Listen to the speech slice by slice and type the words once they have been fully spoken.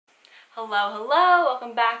Hello, hello,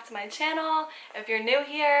 welcome back to my channel. If you're new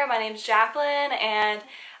here, my name's Jacqueline and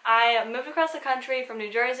I moved across the country from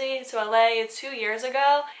New Jersey to LA 2 years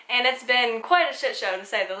ago, and it's been quite a shit show to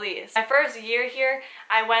say the least. My first year here,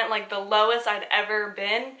 I went like the lowest I'd ever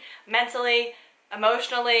been, mentally,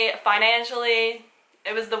 emotionally, financially.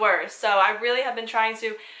 It was the worst. So I really have been trying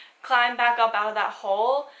to climb back up out of that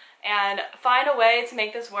hole and find a way to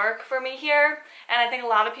make this work for me here. And I think a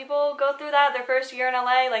lot of people go through that their first year in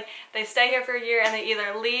LA. Like, they stay here for a year and they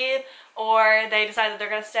either leave or they decide that they're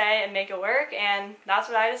gonna stay and make it work, and that's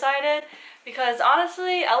what I decided. Because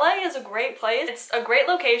honestly, LA is a great place. It's a great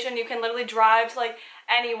location. You can literally drive to like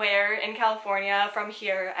anywhere in California from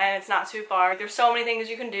here and it's not too far. There's so many things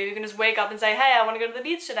you can do. You can just wake up and say, hey, I want to go to the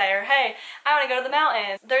beach today, or hey, I want to go to the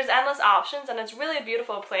mountains. There's endless options and it's really a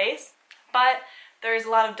beautiful place, but there's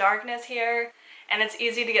a lot of darkness here and it's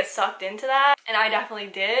easy to get sucked into that, and I definitely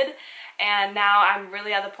did. And now I'm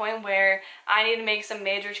really at the point where I need to make some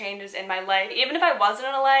major changes in my life. Even if I wasn't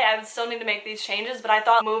in LA, I would still need to make these changes, but I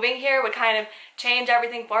thought moving here would kind of change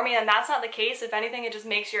everything for me, and that's not the case. If anything, it just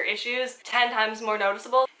makes your issues 10 times more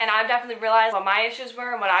noticeable. And I've definitely realized what my issues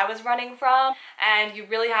were and what I was running from, and you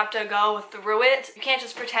really have to go through it. You can't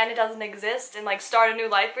just pretend it doesn't exist and like start a new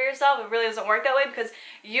life for yourself. It really doesn't work that way, because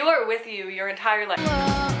you are with you your entire life.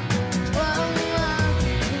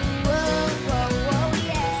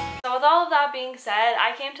 So with all of that being said,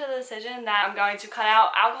 I came to the decision that I'm going to cut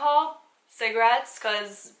out alcohol, cigarettes,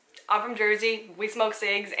 because I'm from Jersey, we smoke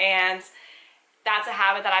cigs, and that's a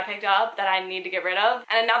habit that I picked up that I need to get rid of.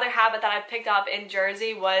 And another habit that I picked up in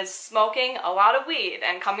Jersey was smoking a lot of weed.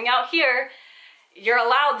 And coming out here, you're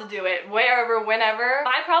allowed to do it wherever, whenever.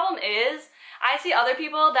 My problem is, I see other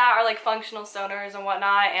people that are like functional stoners and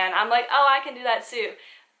whatnot, and I'm like, oh, I can do that too.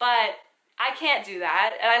 But I can't do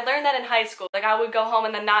that, and I learned that in high school. Like, I would go home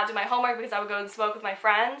and then not do my homework because I would go and smoke with my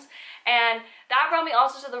friends, and that brought me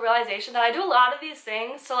also to the realization that I do a lot of these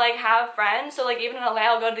things to like have friends. So like, even in LA,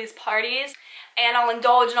 I'll go to these parties and I'll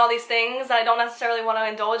indulge in all these things that I don't necessarily want to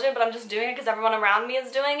indulge in, but I'm just doing it because everyone around me is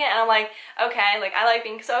doing it, and I'm like, okay, like, I like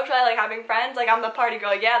being social, I like having friends, like, I'm the party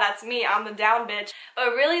girl, yeah, that's me, I'm the down bitch.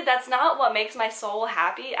 But really, that's not what makes my soul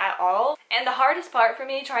happy at all. And the hardest part for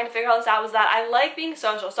me trying to figure all this out was that I like being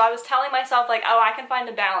social, so I was telling myself like, oh, I can find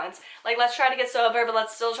a balance. Like, let's try to get sober, but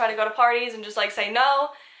let's still try to go to parties and just like say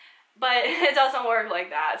no. But it doesn't work like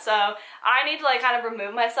that. So I need to like kind of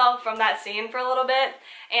remove myself from that scene for a little bit.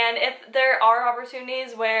 And if there are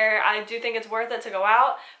opportunities where I do think it's worth it to go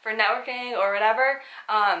out for networking or whatever,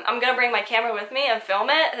 I'm gonna bring my camera with me and film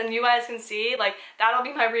it, and you guys can see, like, that'll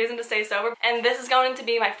be my reason to stay sober. And this is going to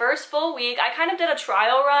be my first full week. I kind of did a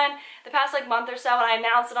trial run the past like month or so, and I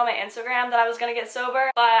announced it on my Instagram that I was gonna get sober,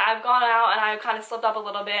 but I've gone out and I've kind of slipped up a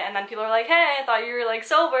little bit, and then people are like, hey, I thought you were like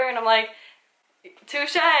sober, and I'm like,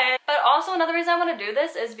 touche. But also another reason I want to do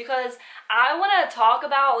this is because I want to talk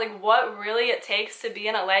about like what really it takes to be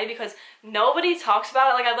in LA, because nobody talks about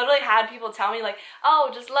it. Like, I literally had people tell me like, oh,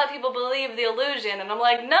 just let people believe the illusion, and I'm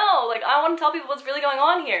like, no, like, I want to tell people what's really going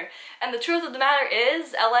on here. And the truth of the matter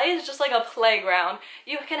is, LA is just like a playground.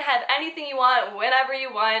 You can have anything you want whenever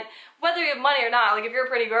you want, whether you have money or not. Like, if you're a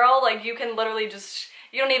pretty girl, like, you can literally just,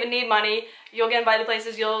 you don't even need money, you'll get invited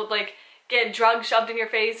places, you'll like get drugs shoved in your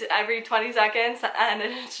face every 20 seconds, and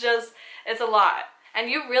it's just, it's a lot. And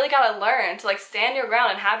you really gotta learn to like stand your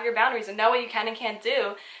ground and have your boundaries and know what you can and can't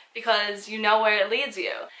do, because you know where it leads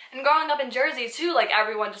you. And growing up in Jersey too, like,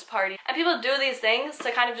 everyone just partied, and people do these things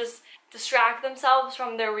to kind of just distract themselves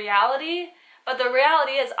from their reality. But the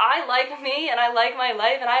reality is, I like me and I like my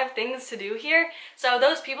life and I have things to do here. So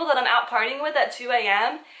those people that I'm out partying with at 2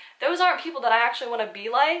 a.m., those aren't people that I actually want to be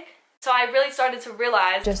like. So I really started to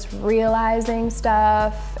realize, just realizing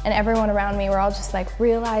stuff, and everyone around me were all just like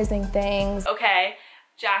realizing things. Okay,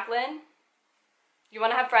 Jacqueline, you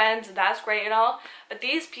want to have friends, that's great and all, but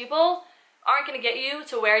these people aren't going to get you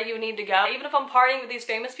to where you need to go. Even if I'm partying with these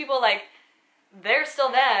famous people, like, they're still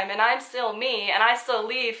them and I'm still me, and I still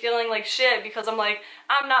leave feeling like shit because I'm like,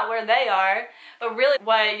 I'm not where they are. But really,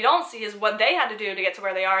 what you don't see is what they had to do to get to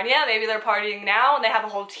where they are. And yeah, maybe they're partying now and they have a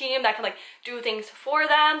whole team that can like do things for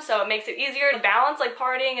them, so it makes it easier to balance like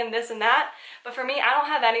partying and this and that. But for me, I don't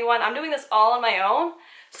have anyone. I'm doing this all on my own.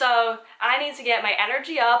 So I need to get my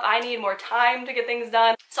energy up. I need more time to get things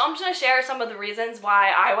done. So I'm just gonna share some of the reasons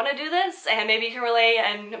why I wanna do this, and maybe you can relate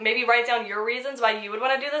and maybe write down your reasons why you would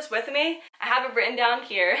wanna do this with me. I have it written down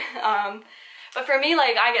here. But for me,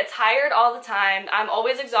 like, I get tired all the time. I'm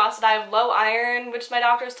always exhausted. I have low iron, which my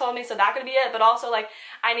doctors told me, so that could be it. But also, like,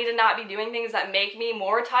 I need to not be doing things that make me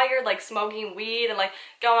more tired, like smoking weed and like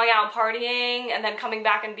going out and partying and then coming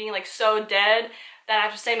back and being like so dead then I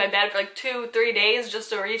have to stay in my bed for like 2-3 days just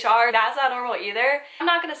to recharge. That's not normal either. I'm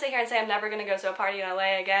not gonna sit here and say I'm never gonna go to a party in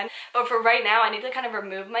LA again, but for right now I need to kind of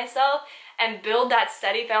remove myself and build that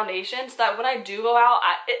steady foundation so that when I do go out,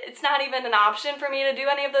 it's not even an option for me to do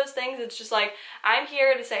any of those things. It's just like, I'm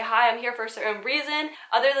here to say hi, I'm here for a certain reason.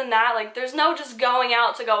 Other than that, like, there's no just going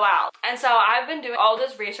out to go out. And so I've been doing all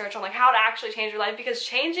this research on like how to actually change your life, because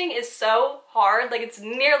changing is so hard. Like, it's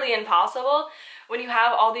nearly impossible when you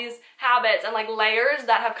have all these habits and like layers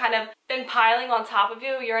that have kind of been piling on top of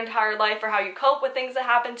you your entire life, for how you cope with things that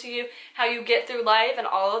happen to you, how you get through life and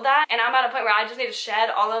all of that. And I'm at a point where I just need to shed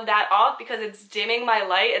all of that off because it's dimming my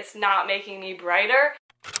light. It's not making me brighter.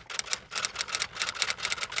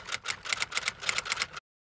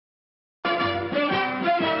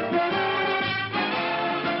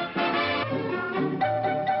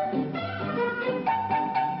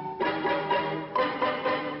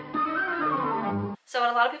 So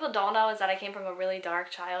what a lot of people don't know is that I came from a really dark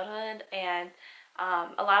childhood, and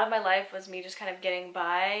a lot of my life was me just kind of getting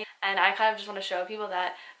by. And I kind of just want to show people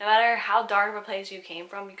that no matter how dark of a place you came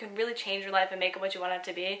from, you can really change your life and make it what you want it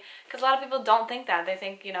to be. Because a lot of people don't think that. They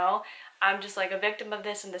think, you know, I'm just like a victim of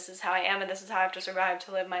this, and this is how I am, and this is how I have to survive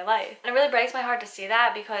to live my life. And it really breaks my heart to see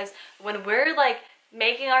that, because when we're like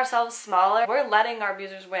making ourselves smaller, we're letting our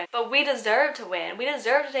abusers win. But we deserve to win. We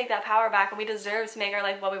deserve to take that power back, and we deserve to make our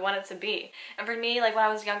life what we want it to be. And for me, like when I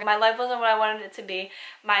was younger, my life wasn't what I wanted it to be.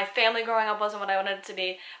 My family growing up wasn't what I wanted it to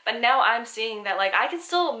be. But now I'm seeing that like I can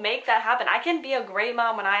still make that happen. I can be a great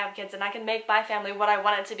mom when I have kids, and I can make my family what I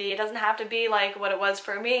want it to be. It doesn't have to be like what it was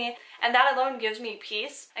for me. And that alone gives me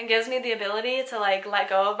peace and gives me the ability to like let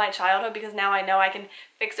go of my childhood, because now I know I can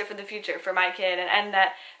fix it for the future for my kid and end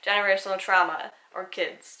that generational trauma. Or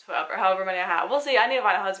kids, however many I have. We'll see. I need to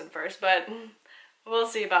find a husband first, but we'll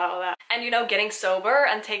see about all that. And you know, getting sober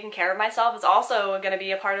and taking care of myself is also going to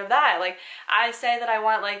be a part of that. Like, I say that I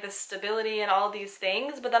want like this stability and all these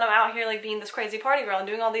things, but then I'm out here like being this crazy party girl and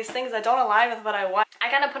doing all these things that don't align with what I want. I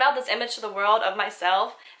kind of put out this image to the world of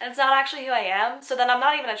myself, and it's not actually who I am. So then I'm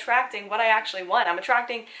not even attracting what I actually want. I'm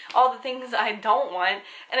attracting all the things I don't want,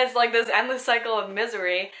 and it's like this endless cycle of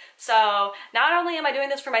misery. So not only am I doing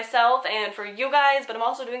this for myself and for you guys, but I'm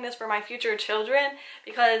also doing this for my future children,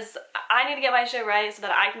 because I need to get my shit right so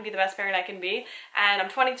that I can be the best parent I can be. And I'm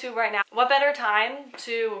 22 right now. What better time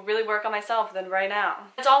to really work on myself than right now?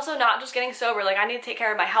 It's also not just getting sober. Like, I need to take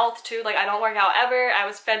care of my health too. Like, I don't work out ever. I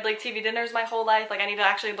was fed like TV dinners my whole life. Like, I need to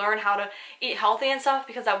actually learn how to eat healthy and stuff,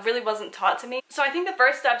 because that really wasn't taught to me. So I think the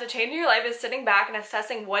first step to changing your life is sitting back and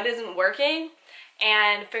assessing what isn't working,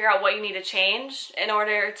 and figure out what you need to change in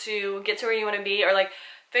order to get to where you want to be, or like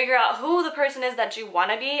figure out who the person is that you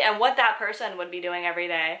want to be and what that person would be doing every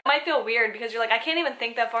day. It might feel weird because you're like, I can't even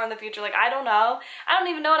think that far in the future. Like, I don't know. I don't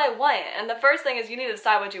even know what I want. And the first thing is you need to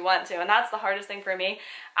decide what you want to, and that's the hardest thing for me.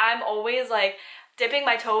 I'm always like dipping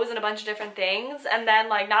my toes in a bunch of different things and then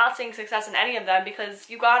like not seeing success in any of them, because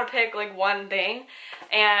you gotta pick like one thing.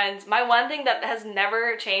 And my one thing that has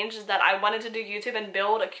never changed is that I wanted to do YouTube and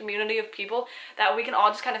build a community of people that we can all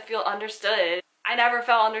just kind of feel understood. I never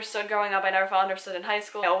felt understood growing up. I never felt understood in high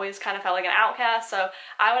school. I always kind of felt like an outcast. So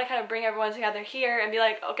I want to kind of bring everyone together here and be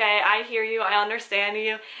like, okay, I hear you, I understand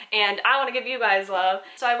you, and I want to give you guys love.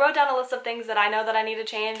 So I wrote down a list of things that I know that I need to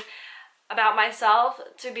change about myself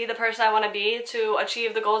to be the person I want to be, to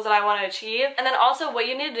achieve the goals that I want to achieve. And then also what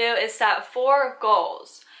you need to do is set 4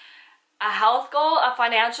 goals. A health goal, a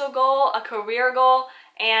financial goal, a career goal,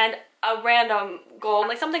 and a random goal,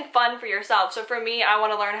 like something fun for yourself. So for me, I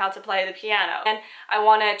want to learn how to play the piano, and I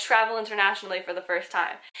want to travel internationally for the first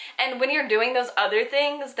time. And when you're doing those other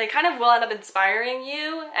things, they kind of will end up inspiring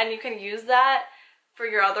you, and you can use that for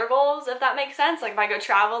your other goals, if that makes sense. Like if I go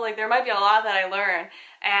travel, like there might be a lot that I learn,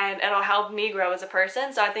 and it'll help me grow as a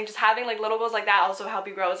person. So I think just having like little goals like that also help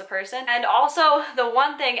you grow as a person. And also, the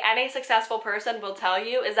one thing any successful person will tell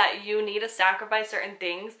you is that you need to sacrifice certain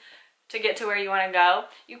things to get to where you want to go.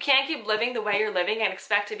 You can't keep living the way you're living and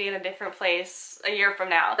expect to be in a different place a year from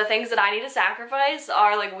now. The things that I need to sacrifice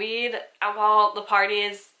are like weed, alcohol, the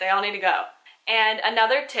parties, they all need to go. And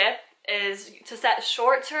another tip is to set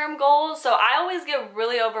short-term goals. So I always get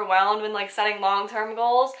really overwhelmed when like setting long-term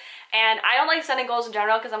goals, and I don't like setting goals in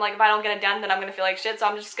general, because I'm like, if I don't get it done, then I'm gonna feel like shit. So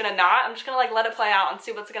I'm just gonna like let it play out and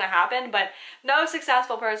see what's gonna happen. But no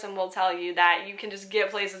successful person will tell you that you can just get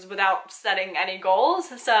places without setting any goals.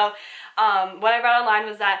 So what I read online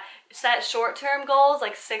was that set short-term goals,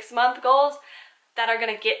 like 6-month goals, that are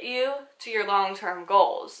gonna get you to your long-term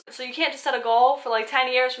goals. So you can't just set a goal for like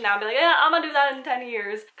 10 years from now and be like, yeah, I'm gonna do that in 10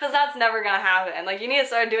 years, because that's never gonna happen. Like, you need to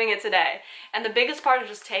start doing it today. And the biggest part is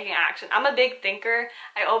just taking action. I'm a big thinker.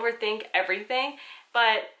 I overthink everything,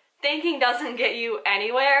 but thinking doesn't get you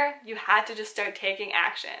anywhere. You had to just start taking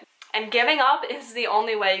action. And giving up is the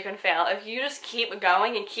only way you can fail. If you just keep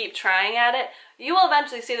going and keep trying at it, you will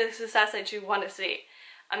eventually see the success that you want to see.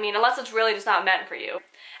 I mean, unless it's really just not meant for you.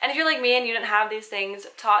 And if you're like me and you didn't have these things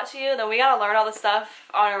taught to you, then we gotta learn all this stuff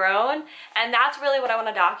on our own. And that's really what I want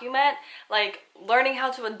to document, like learning how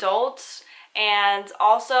to adult and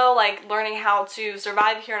also like learning how to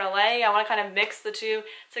survive here in LA. I want to kind of mix the two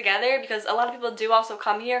together because a lot of people do also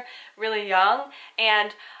come here really young,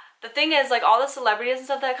 and the thing is, like, all the celebrities and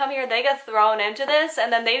stuff that come here, they get thrown into this,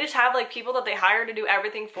 and then they just have, like, people that they hire to do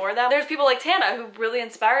everything for them. There's people like Tana who really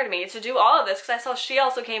inspired me to do all of this, because I saw she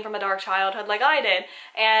also came from a dark childhood like I did,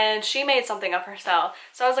 and she made something of herself.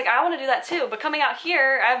 So I was like, I want to do that too. But coming out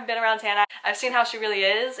here, I've been around Tana, I've seen how she really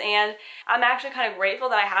is, and I'm actually kind of grateful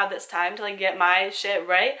that I have this time to, like, get my shit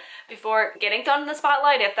right before getting thrown in the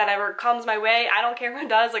spotlight. If that ever comes my way, I don't care who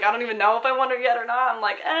does. Like, I don't even know if I want it yet or not. I'm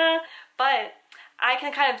like, but I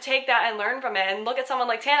can kind of take that and learn from it and look at someone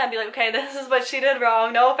like Tana and be like, okay, this is what she did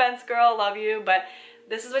wrong. No offense, girl, love you, but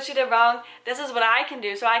this is what she did wrong. This is what I can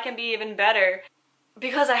do so I can be even better,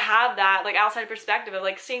 because I have that, like, outside perspective of,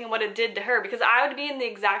 like, seeing what it did to her, because I would be in the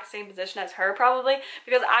exact same position as her probably,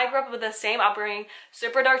 because I grew up with the same upbringing,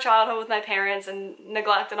 super dark childhood with my parents and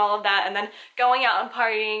neglect and all of that, and then going out and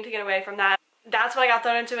partying to get away from that. That's what I got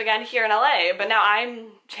thrown into again here in LA, but now I'm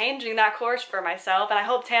changing that course for myself, and I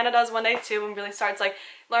hope Tana does one day too and really starts, like,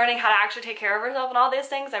 learning how to actually take care of herself and all these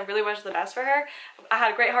things. I really wish the best for her. I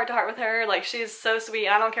had a great heart-to-heart with her. Like, she's so sweet.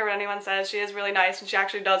 I don't care what anyone says. She is really nice, and she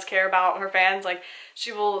actually does care about her fans. Like,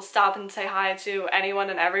 she will stop and say hi to anyone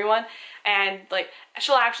and everyone, and, like,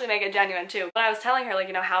 she'll actually make it genuine too. When I was telling her, like,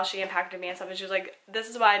 you know, how she impacted me and stuff, and she was like, this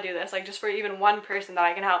is why I do this, like, just for even one person that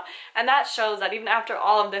I can help. And that shows that even after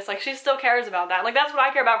all of this, like, she still cares about that. Like, that's what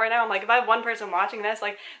I care about right now. I'm like, if I have one person watching this,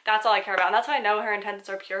 like, that's all I care about. And that's how I know her intentions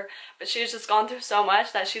are pure. But she's just gone through so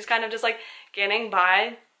much that she's kind of just, like, getting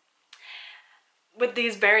by with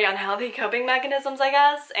these very unhealthy coping mechanisms, I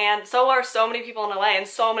guess. And so are so many people in LA and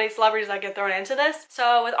so many celebrities that get thrown into this.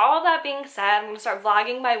 So with all of that being said, I'm gonna start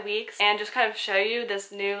vlogging my weeks and just kind of show you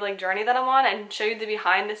this new, like, journey that I'm on and show you the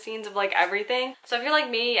behind the scenes of, like, everything. So if you're like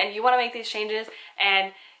me and you want to make these changes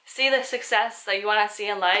and see the success that you want to see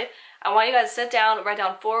in life, I want you guys to sit down, write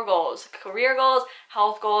down 4 goals: career goals,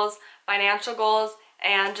 health goals, financial goals,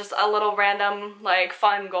 and just a little random, like,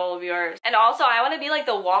 fun goal of yours. And also, I want to be, like,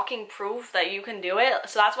 the walking proof that you can do it.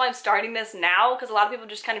 So that's why I'm starting this now, because a lot of people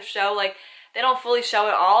just kind of show, like, they don't fully show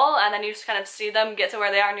it all, and then you just kind of see them get to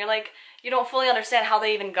where they are, and you're like, you don't fully understand how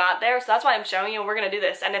they even got there. So that's why I'm showing you, and we're gonna do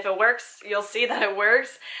this. And if it works, you'll see that it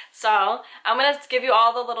works. So I'm gonna give you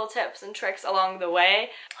all the little tips and tricks along the way.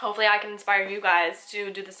 Hopefully I can inspire you guys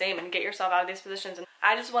to do the same and get yourself out of these positions. And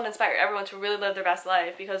I just want to inspire everyone to really live their best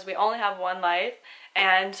life, because we only have one life.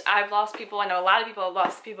 And I've lost people. I know a lot of people have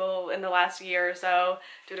lost people in the last year or so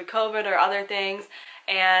due to COVID or other things.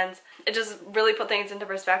 And it just really put things into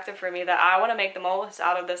perspective for me that I want to make the most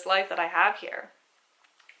out of this life that I have here.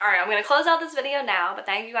 Alright, I'm going to close out this video now, but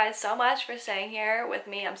thank you guys so much for staying here with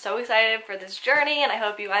me. I'm so excited for this journey, and I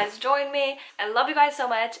hope you guys join me. I love you guys so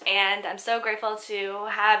much, and I'm so grateful to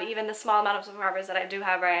have even the small amount of subscribers that I do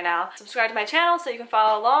have right now. Subscribe to my channel so you can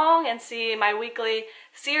follow along and see my weekly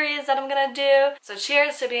series that I'm going to do. So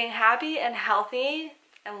cheers to being happy and healthy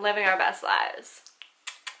and living our best lives.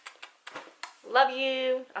 Love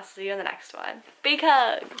you. I'll see you in the next one. Big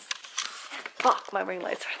hugs. Fuck, my ring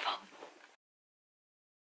lights are falling.